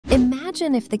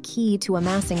Imagine if the key to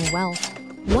amassing wealth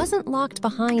wasn't locked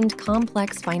behind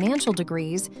complex financial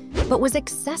degrees, but was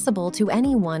accessible to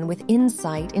anyone with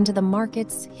insight into the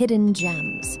market's hidden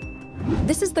gems.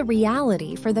 This is the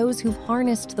reality for those who've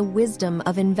harnessed the wisdom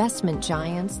of investment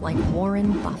giants like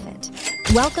Warren Buffett.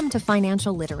 Welcome to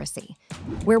Financial Literacy,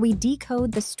 where we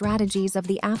decode the strategies of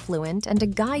the affluent and to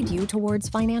guide you towards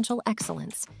financial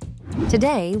excellence.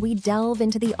 Today, we delve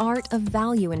into the art of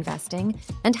value investing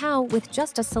and how, with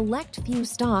just a select few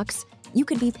stocks, you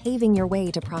could be paving your way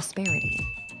to prosperity.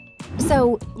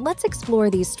 So, let's explore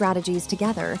these strategies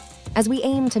together as we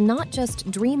aim to not just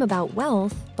dream about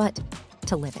wealth, but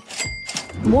to live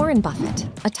it. Warren Buffett,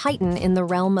 a titan in the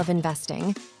realm of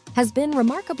investing, has been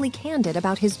remarkably candid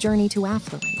about his journey to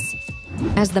affluence.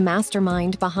 As the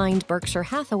mastermind behind Berkshire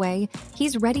Hathaway,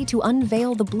 he's ready to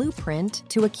unveil the blueprint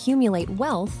to accumulate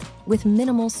wealth with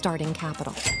minimal starting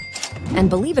capital. And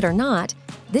believe it or not,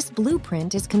 this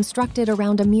blueprint is constructed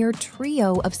around a mere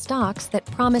trio of stocks that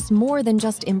promise more than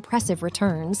just impressive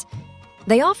returns.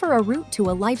 They offer a route to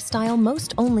a lifestyle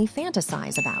most only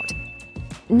fantasize about.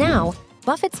 Now,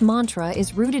 Buffett's mantra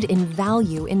is rooted in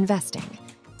value investing.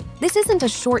 This isn't a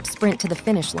short sprint to the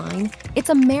finish line, it's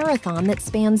a marathon that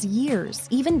spans years,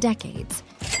 even decades.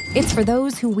 It's for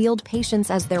those who wield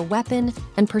patience as their weapon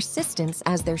and persistence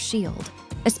as their shield,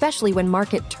 especially when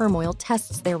market turmoil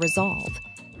tests their resolve.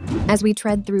 As we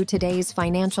tread through today's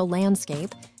financial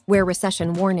landscape, where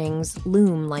recession warnings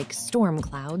loom like storm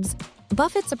clouds,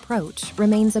 Buffett's approach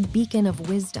remains a beacon of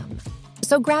wisdom.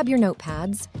 So grab your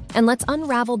notepads, and let's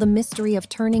unravel the mystery of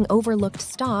turning overlooked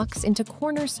stocks into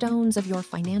cornerstones of your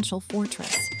financial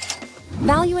fortress.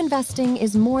 Value investing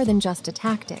is more than just a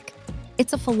tactic.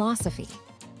 It's a philosophy.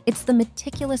 It's the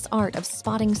meticulous art of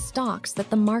spotting stocks that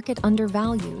the market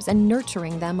undervalues and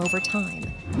nurturing them over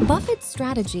time. Buffett's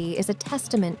strategy is a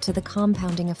testament to the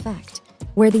compounding effect,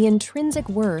 where the intrinsic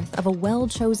worth of a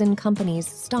well-chosen company's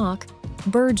stock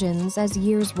burgeons as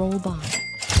years roll by.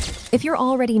 If you're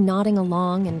already nodding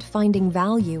along and finding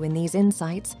value in these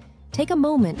insights, take a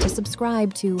moment to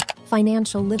subscribe to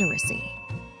Financial Literacy.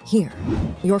 Here,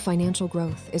 your financial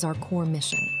growth is our core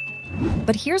mission.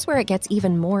 But here's where it gets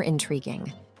even more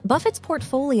intriguing. Buffett's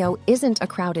portfolio isn't a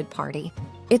crowded party,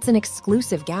 it's an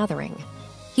exclusive gathering.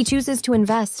 He chooses to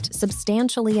invest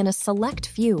substantially in a select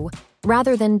few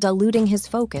rather than diluting his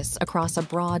focus across a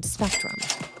broad spectrum.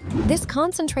 This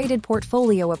concentrated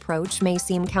portfolio approach may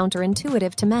seem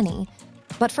counterintuitive to many,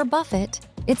 but for Buffett,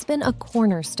 it's been a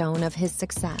cornerstone of his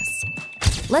success.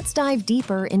 Let's dive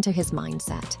deeper into his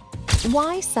mindset.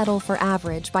 Why settle for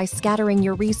average by scattering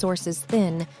your resources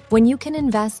thin when you can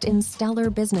invest in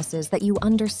stellar businesses that you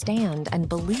understand and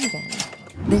believe in?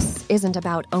 This isn't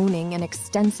about owning an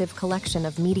extensive collection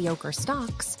of mediocre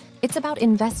stocks. It's about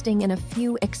investing in a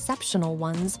few exceptional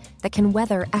ones that can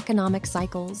weather economic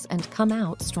cycles and come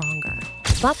out stronger.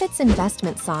 Buffett's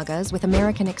investment sagas with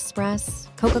American Express,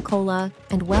 Coca-Cola,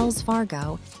 and Wells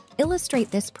Fargo illustrate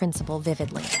this principle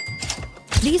vividly.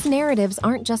 These narratives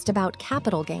aren't just about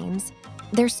capital gains.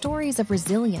 They're stories of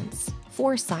resilience,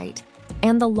 foresight,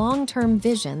 and the long-term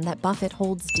vision that Buffett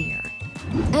holds dear.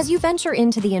 As you venture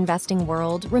into the investing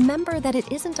world, remember that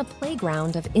it isn't a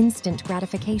playground of instant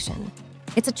gratification.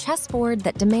 It's a chessboard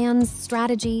that demands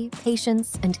strategy,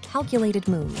 patience, and calculated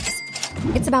moves.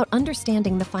 It's about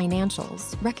understanding the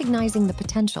financials, recognizing the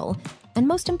potential, and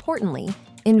most importantly,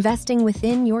 investing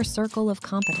within your circle of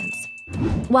competence.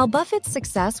 While Buffett's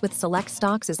success with select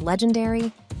stocks is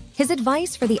legendary, his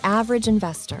advice for the average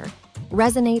investor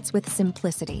resonates with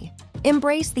simplicity.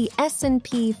 Embrace the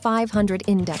S&P 500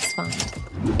 Index Fund.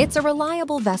 It's a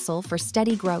reliable vessel for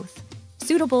steady growth,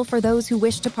 suitable for those who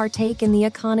wish to partake in the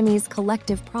economy's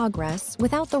collective progress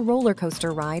without the roller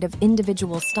coaster ride of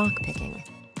individual stock picking.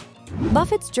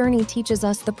 Buffett's journey teaches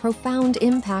us the profound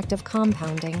impact of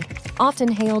compounding,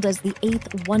 often hailed as the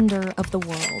eighth wonder of the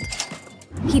world.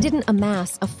 He didn't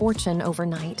amass a fortune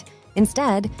overnight.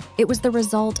 Instead, it was the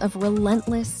result of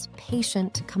relentless,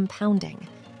 patient compounding.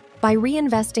 By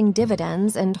reinvesting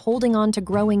dividends and holding on to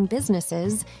growing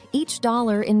businesses, each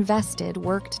dollar invested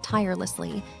worked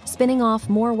tirelessly, spinning off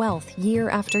more wealth year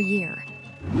after year.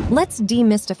 Let's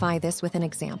demystify this with an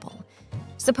example.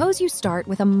 Suppose you start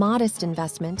with a modest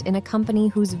investment in a company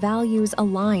whose values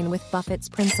align with Buffett's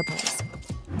principles.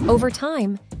 Over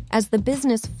time, as the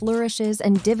business flourishes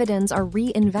and dividends are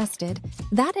reinvested,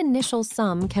 that initial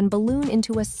sum can balloon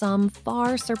into a sum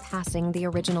far surpassing the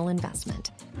original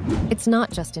investment. It's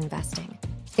not just investing.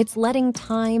 It's letting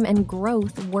time and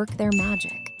growth work their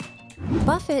magic.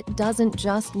 Buffett doesn't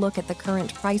just look at the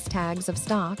current price tags of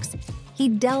stocks. He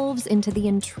delves into the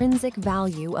intrinsic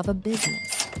value of a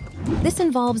business. This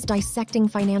involves dissecting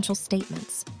financial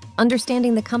statements,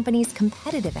 understanding the company's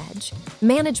competitive edge,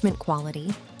 management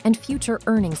quality, and future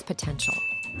earnings potential.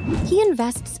 He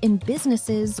invests in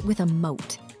businesses with a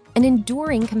moat, an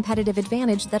enduring competitive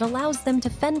advantage that allows them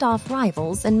to fend off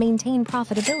rivals and maintain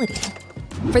profitability.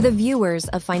 For the viewers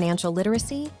of financial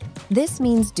literacy, this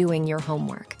means doing your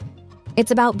homework.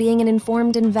 It's about being an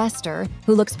informed investor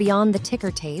who looks beyond the ticker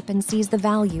tape and sees the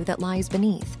value that lies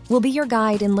beneath. We'll be your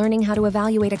guide in learning how to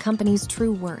evaluate a company's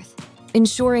true worth,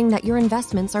 ensuring that your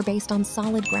investments are based on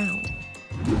solid ground.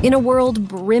 In a world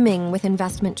brimming with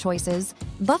investment choices,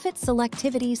 Buffett's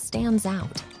selectivity stands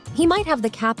out. He might have the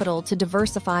capital to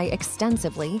diversify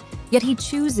extensively, yet he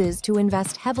chooses to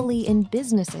invest heavily in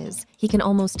businesses he can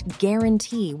almost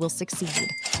guarantee will succeed.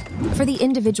 For the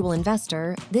individual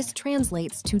investor, this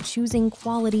translates to choosing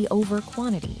quality over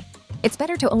quantity. It's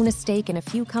better to own a stake in a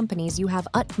few companies you have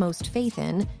utmost faith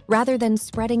in, rather than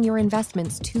spreading your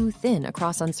investments too thin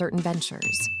across uncertain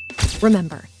ventures.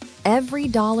 Remember, every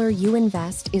dollar you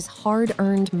invest is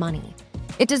hard-earned money.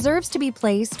 It deserves to be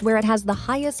placed where it has the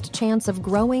highest chance of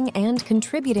growing and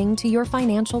contributing to your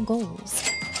financial goals.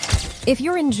 If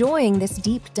you're enjoying this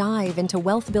deep dive into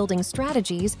wealth-building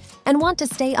strategies and want to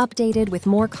stay updated with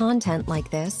more content like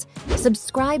this,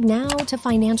 subscribe now to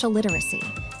Financial Literacy.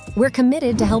 We're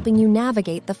committed to helping you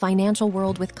navigate the financial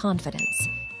world with confidence.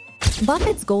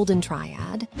 Buffett's Golden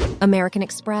Triad, American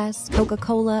Express,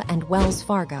 Coca-Cola, and Wells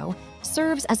Fargo,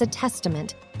 serves as a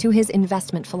testament to his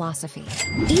investment philosophy.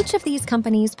 Each of these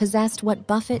companies possessed what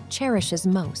Buffett cherishes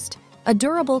most: a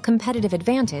durable competitive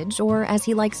advantage, or as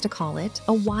he likes to call it,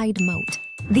 a wide moat.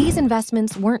 These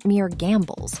investments weren't mere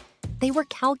gambles. They were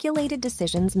calculated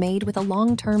decisions made with a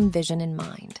long-term vision in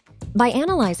mind. By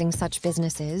analyzing such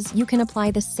businesses, you can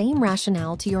apply the same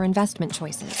rationale to your investment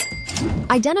choices.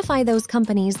 Identify those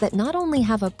companies that not only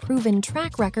have a proven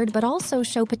track record but also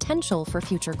show potential for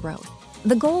future growth.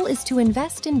 The goal is to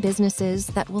invest in businesses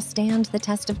that will stand the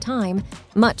test of time,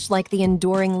 much like the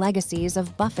enduring legacies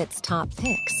of Buffett's top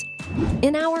picks.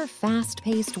 In our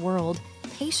fast-paced world,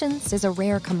 patience is a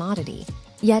rare commodity,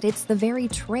 yet it's the very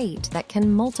trait that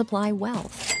can multiply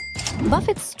wealth.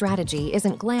 Buffett's strategy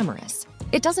isn't glamorous.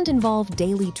 It doesn't involve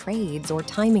daily trades or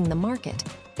timing the market.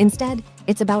 Instead,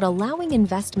 it's about allowing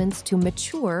investments to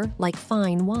mature like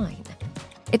fine wine.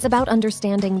 It's about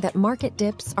understanding that market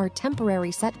dips are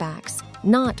temporary setbacks,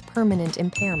 not permanent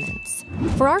impairments.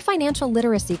 For our financial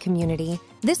literacy community,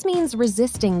 this means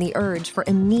resisting the urge for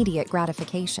immediate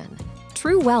gratification.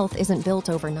 True wealth isn't built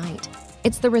overnight.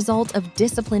 It's the result of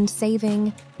disciplined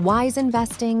saving, wise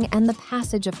investing, and the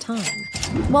passage of time.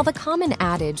 While the common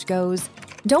adage goes,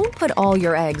 "Don't put all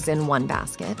your eggs in one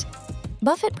basket,"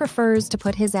 Buffett prefers to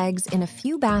put his eggs in a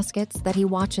few baskets that he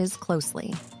watches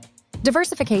closely.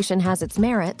 Diversification has its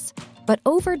merits, but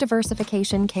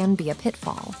over-diversification can be a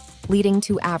pitfall, leading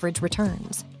to average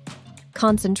returns.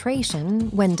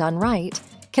 Concentration, when done right,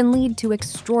 can lead to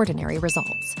extraordinary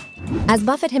results. As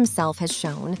Buffett himself has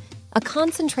shown, a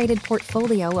concentrated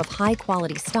portfolio of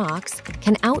high-quality stocks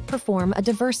can outperform a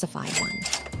diversified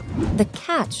one. The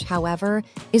catch, however,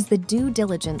 is the due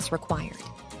diligence required.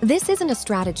 This isn't a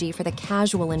strategy for the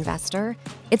casual investor.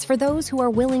 It's for those who are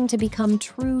willing to become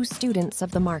true students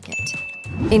of the market.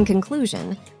 In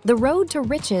conclusion, the road to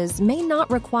riches may not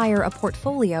require a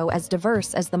portfolio as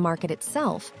diverse as the market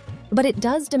itself, but it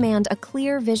does demand a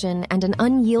clear vision and an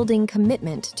unyielding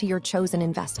commitment to your chosen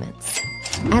investments.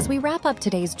 As we wrap up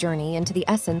today's journey into the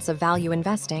essence of value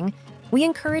investing, we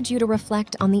encourage you to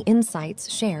reflect on the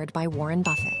insights shared by Warren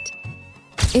Buffett.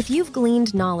 If you've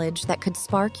gleaned knowledge that could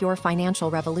spark your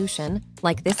financial revolution,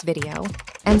 like this video,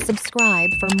 and subscribe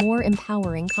for more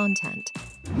empowering content.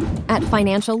 At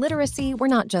Financial Literacy, we're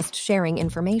not just sharing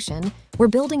information, we're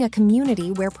building a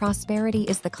community where prosperity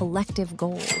is the collective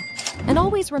goal. And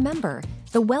always remember,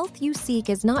 the wealth you seek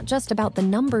is not just about the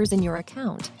numbers in your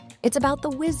account, it's about the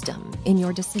wisdom in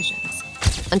your decisions.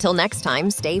 Until next time,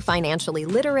 stay financially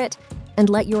literate and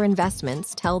let your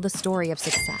investments tell the story of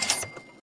success.